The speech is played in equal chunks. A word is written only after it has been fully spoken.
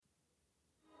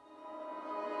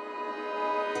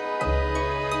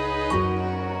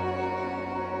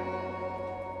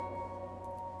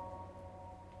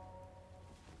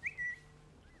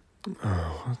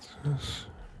What's this?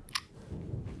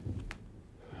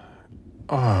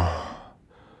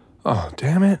 Oh,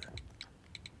 damn it.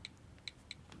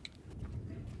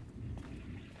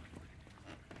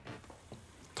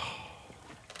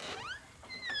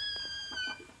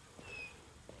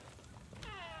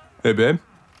 Hey, babe.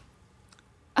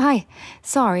 Hi.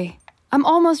 Sorry. I'm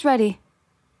almost ready.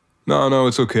 No,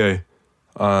 it's okay.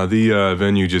 The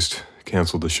venue just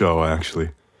canceled the show, actually.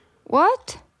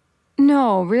 What?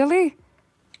 No, really?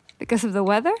 Because of the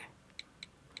weather?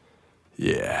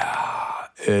 Yeah,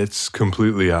 it's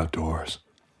completely outdoors.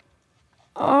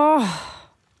 Oh,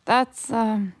 that's,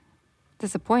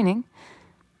 disappointing.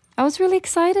 I was really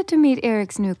excited to meet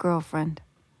Eric's new girlfriend.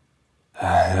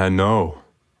 I know.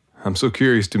 I'm so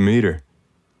curious to meet her.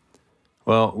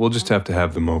 Well, we'll just have to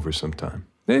have them over sometime.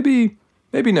 Maybe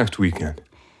next weekend.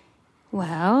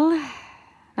 Well,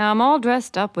 now I'm all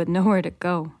dressed up with nowhere to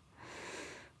go.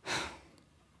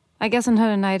 I guess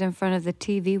another night in front of the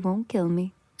TV won't kill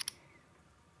me.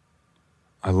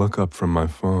 I look up from my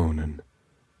phone and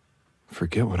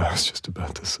forget what I was just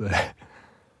about to say.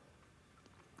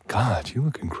 God, you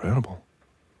look incredible.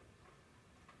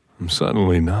 I'm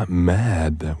suddenly not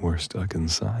mad that we're stuck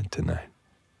inside tonight.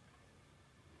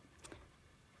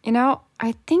 You know,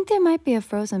 I think there might be a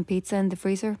frozen pizza in the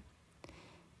freezer.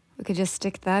 We could just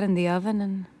stick that in the oven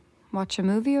and watch a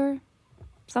movie or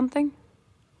something.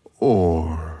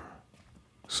 Or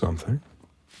something.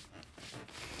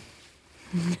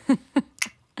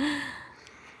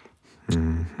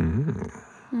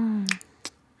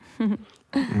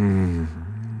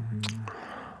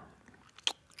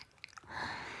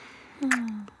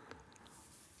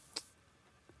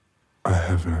 I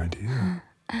have an idea.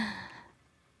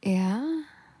 Yeah?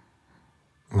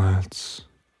 Let's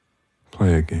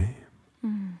play a game.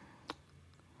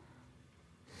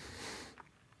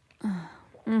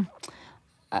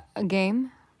 A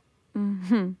game?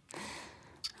 Mm-hmm.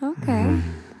 Okay.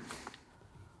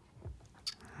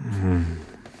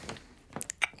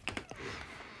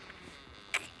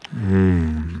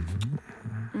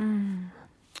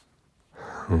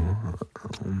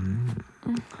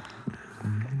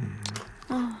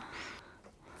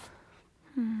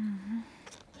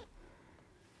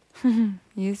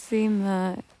 You seem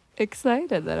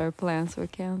excited that our plans were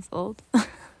canceled.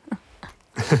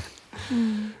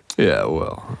 Yeah,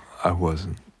 well, I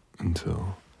wasn't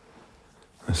until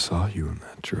I saw you in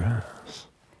that dress.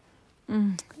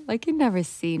 Like you've never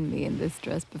seen me in this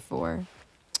dress before.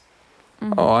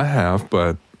 Oh, I have,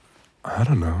 but I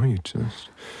don't know.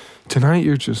 Tonight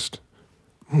you're just,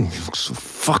 you look so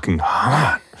fucking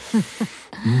hot.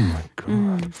 Oh my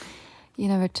God. You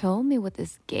never told me what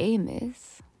this game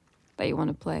is that you want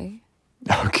to play.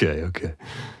 Okay.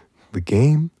 The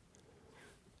game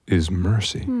is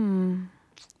Mercy.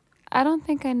 I don't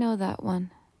think I know that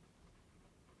one.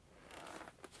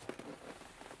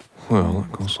 Well,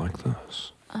 it goes like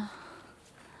this.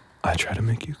 I try to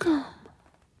make you come,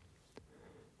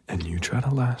 and you try to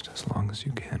last as long as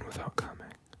you can without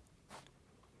coming.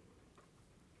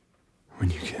 When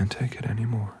you can't take it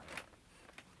anymore,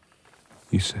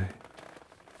 you say,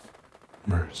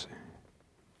 Mercy.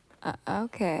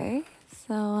 Okay,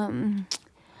 so,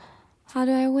 how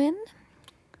do I win?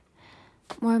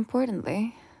 More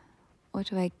importantly, what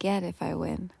do I get if I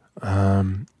win?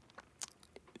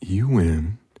 You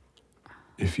win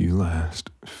if you last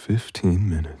 15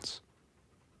 minutes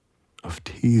of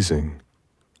teasing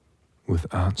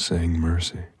without saying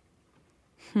mercy.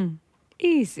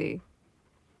 Easy.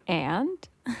 And?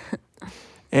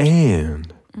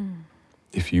 And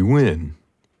if you win,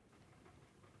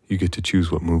 you get to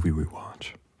choose what movie we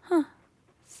watch.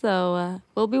 So,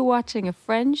 we'll be watching a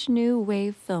French New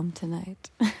Wave film tonight.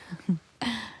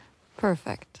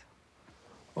 Perfect.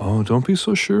 Oh, don't be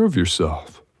so sure of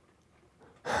yourself.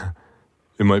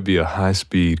 It might be a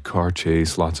high-speed car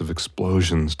chase, lots of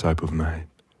explosions type of night.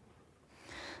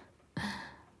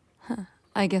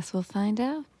 I guess we'll find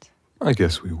out. I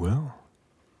guess we will.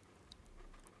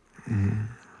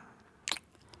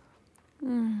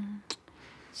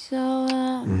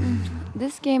 So,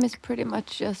 this game is pretty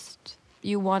much just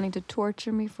you wanting to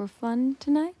torture me for fun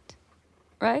tonight,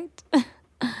 right?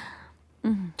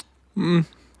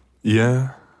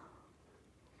 Yeah.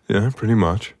 Yeah, pretty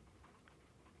much.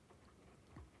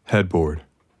 Headboard.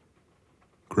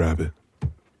 Grab it.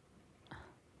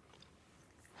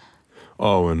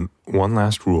 Oh, and one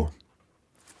last rule.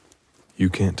 You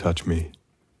can't touch me.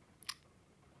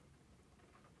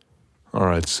 All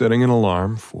right, setting an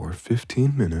alarm for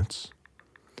 15 minutes.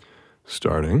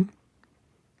 Starting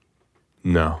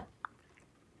now.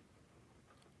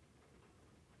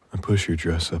 I push your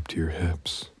dress up to your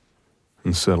hips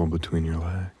and settle between your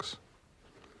legs.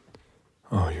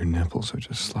 Oh, your nipples are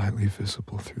just slightly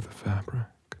visible through the fabric.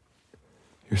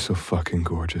 You're so fucking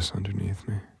gorgeous underneath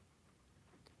me.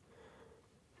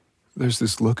 There's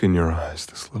this look in your eyes,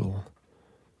 this little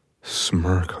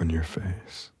smirk on your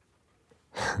face.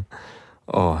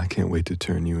 Oh, I can't wait to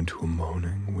turn you into a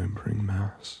moaning, whimpering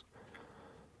mess.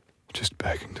 Just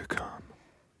begging to come.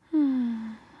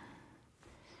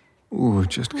 Ooh, it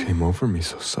just came over me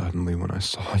so suddenly when I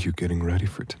saw you getting ready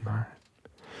for tonight.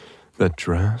 That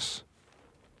dress,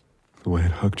 the way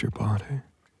it hugged your body,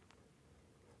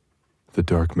 the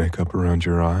dark makeup around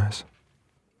your eyes.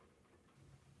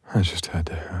 I just had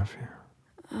to have you.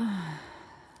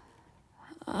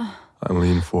 I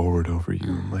lean forward over you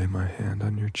and lay my hand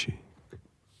on your cheek.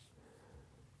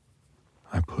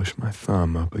 I push my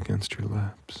thumb up against your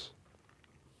lips,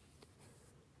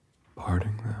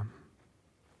 parting them,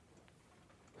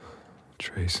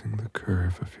 tracing the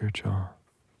curve of your jaw.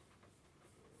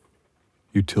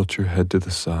 You tilt your head to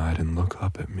the side and look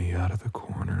up at me out of the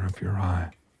corner of your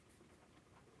eye.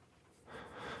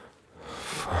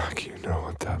 Fuck, you know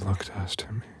what that look does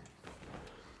to me.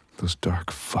 Those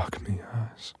dark fuck me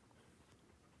eyes.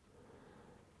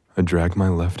 I drag my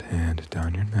left hand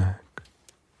down your neck,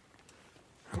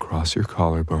 across your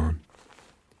collarbone,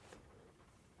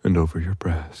 and over your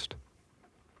breast.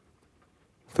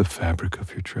 The fabric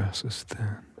of your dress is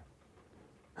thin,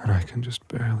 and I can just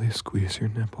barely squeeze your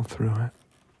nipple through it.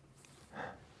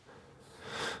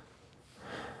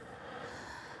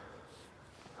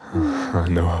 I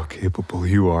know how capable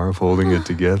you are of holding it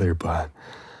together, but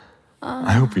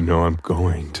I hope you know I'm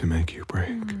going to make you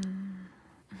break.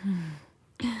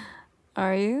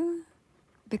 Are you?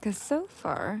 Because so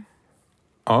far...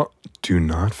 Oh, do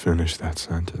not finish that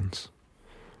sentence.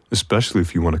 Especially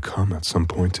if you want to come at some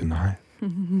point tonight.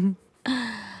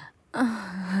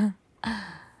 I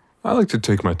like to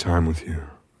take my time with you.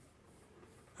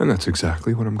 And that's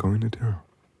exactly what I'm going to do.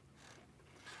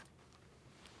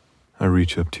 I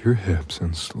reach up to your hips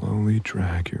and slowly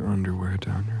drag your underwear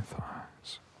down your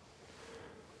thighs,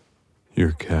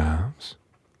 your calves,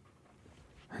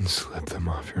 and slip them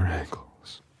off your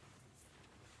ankles.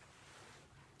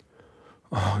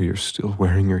 Oh, you're still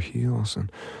wearing your heels,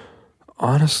 and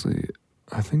honestly,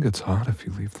 I think it's hot if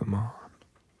you leave them on.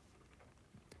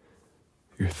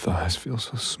 Your thighs feel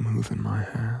so smooth in my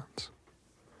hands,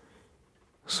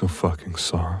 so fucking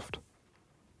soft.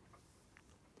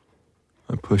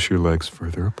 I push your legs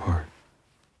further apart.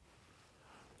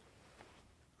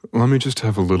 Let me just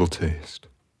have a little taste.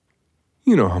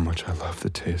 You know how much I love the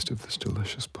taste of this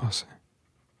delicious pussy.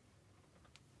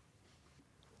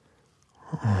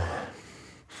 Oh.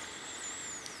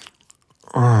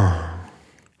 Oh.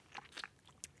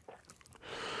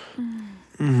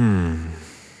 Mm.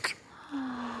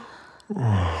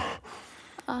 Oh.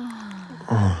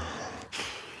 Oh.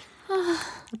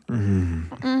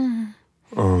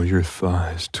 Oh, your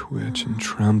thighs twitch and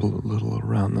tremble a little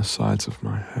around the sides of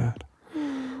my head.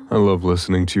 I love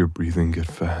listening to your breathing get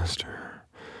faster,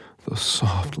 those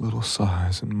soft little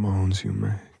sighs and moans you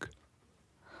make.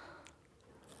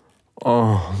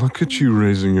 Oh, look at you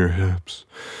raising your hips.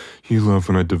 You love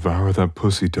when I devour that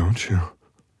pussy, don't you?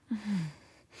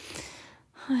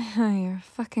 You're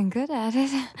fucking good at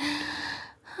it.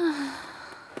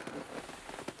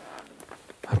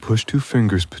 I push 2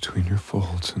 fingers between your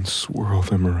folds and swirl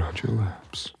them around your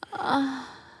lips.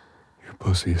 Your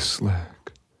pussy is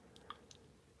slick.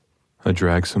 I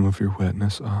drag some of your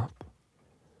wetness up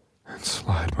and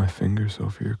slide my fingers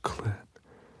over your clit.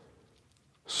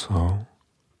 So,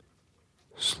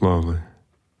 slowly.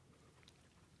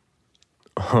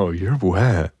 Oh, you're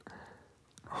wet.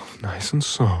 Oh, nice and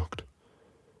soaked.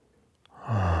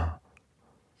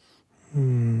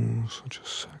 Such a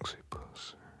sexy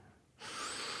pussy.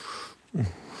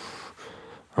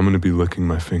 I'm gonna be licking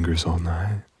my fingers all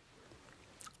night.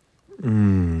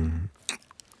 You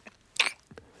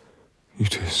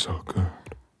taste so good.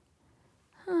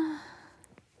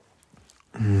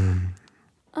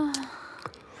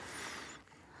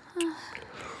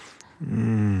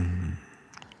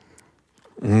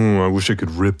 I wish I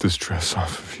could rip this dress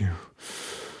off of you.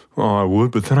 Oh, I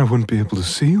would, but then I wouldn't be able to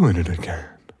see you in it again.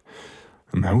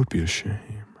 And that would be a shame.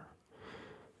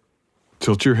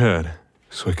 Tilt your head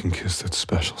so I can kiss that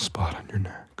special spot on your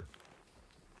neck.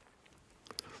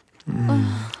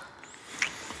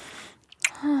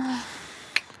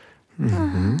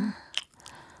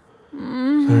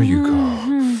 There you go.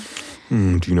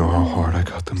 Do you know how hard I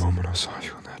got the moment I saw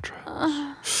you in that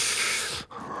dress?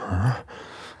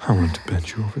 I wanted to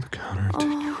bend you over the counter and take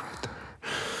you right there.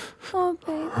 Oh,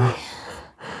 baby.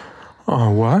 Oh,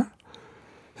 what?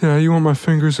 Yeah, you want my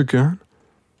fingers again?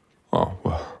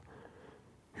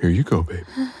 you go, baby.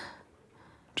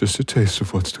 Just a taste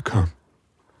of what's to come.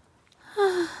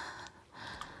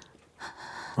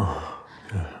 Oh,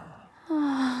 yeah.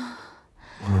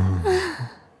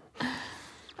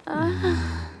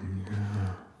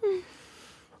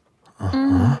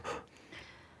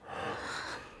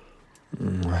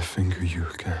 I finger you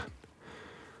again,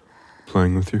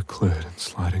 playing with your clit and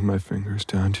sliding my fingers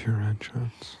down to your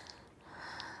entrance,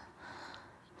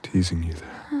 teasing you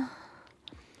there.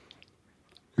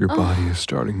 Your body is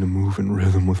starting to move in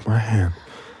rhythm with my hand,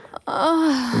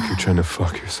 like you're trying to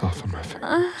fuck yourself in my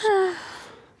fingers.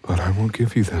 But I won't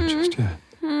give you that just yet.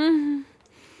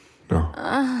 No.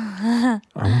 I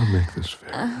want to make this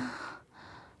very,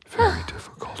 very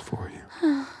difficult for you.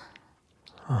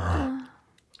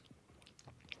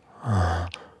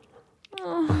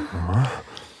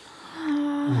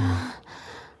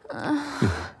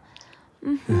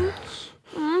 Yes.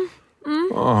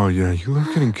 Oh, yeah, you love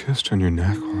getting kissed on your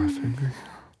neck while I finger you.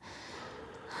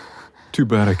 Too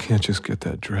bad I can't just get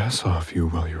that dress off you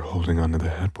while you're holding onto the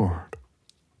headboard.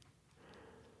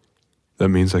 That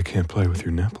means I can't play with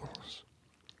your nipples.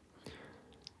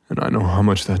 And I know how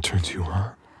much that turns you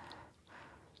on.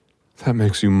 That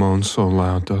makes you moan so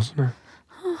loud, doesn't it?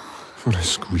 When I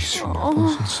squeeze your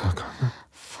nipples and suck on them.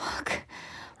 Fuck.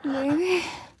 Baby.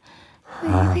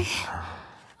 Baby.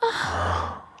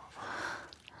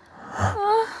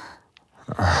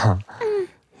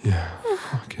 Yeah,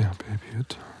 fuck yeah, baby,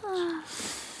 it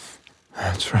does.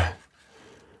 That's right.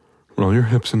 Roll your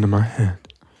hips into my hand.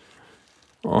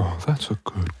 Oh, that's a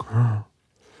good girl.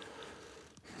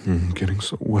 Getting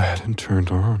so wet and turned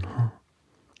on, huh?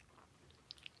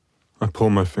 I pull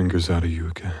my fingers out of you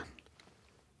again,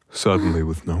 suddenly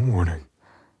with no warning.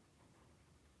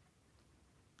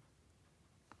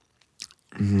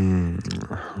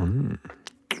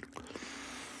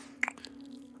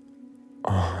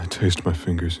 Oh, I taste my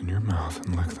fingers in your mouth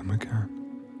and lick them again.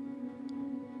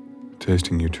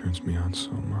 Tasting you turns me on so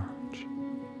much.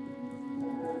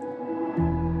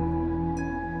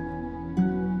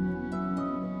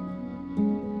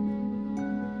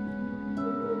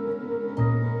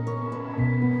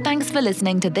 Thanks for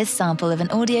listening to this sample of an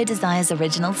Audio Desires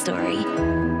original story.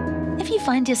 If you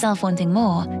find yourself wanting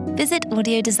more, visit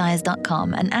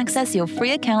audiodesires.com and access your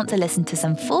free account to listen to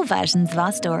some full versions of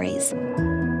our stories.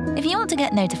 If you want to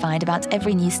get notified about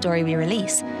every new story we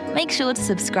release, make sure to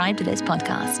subscribe to this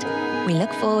podcast. We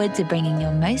look forward to bringing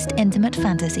your most intimate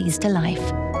fantasies to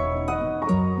life.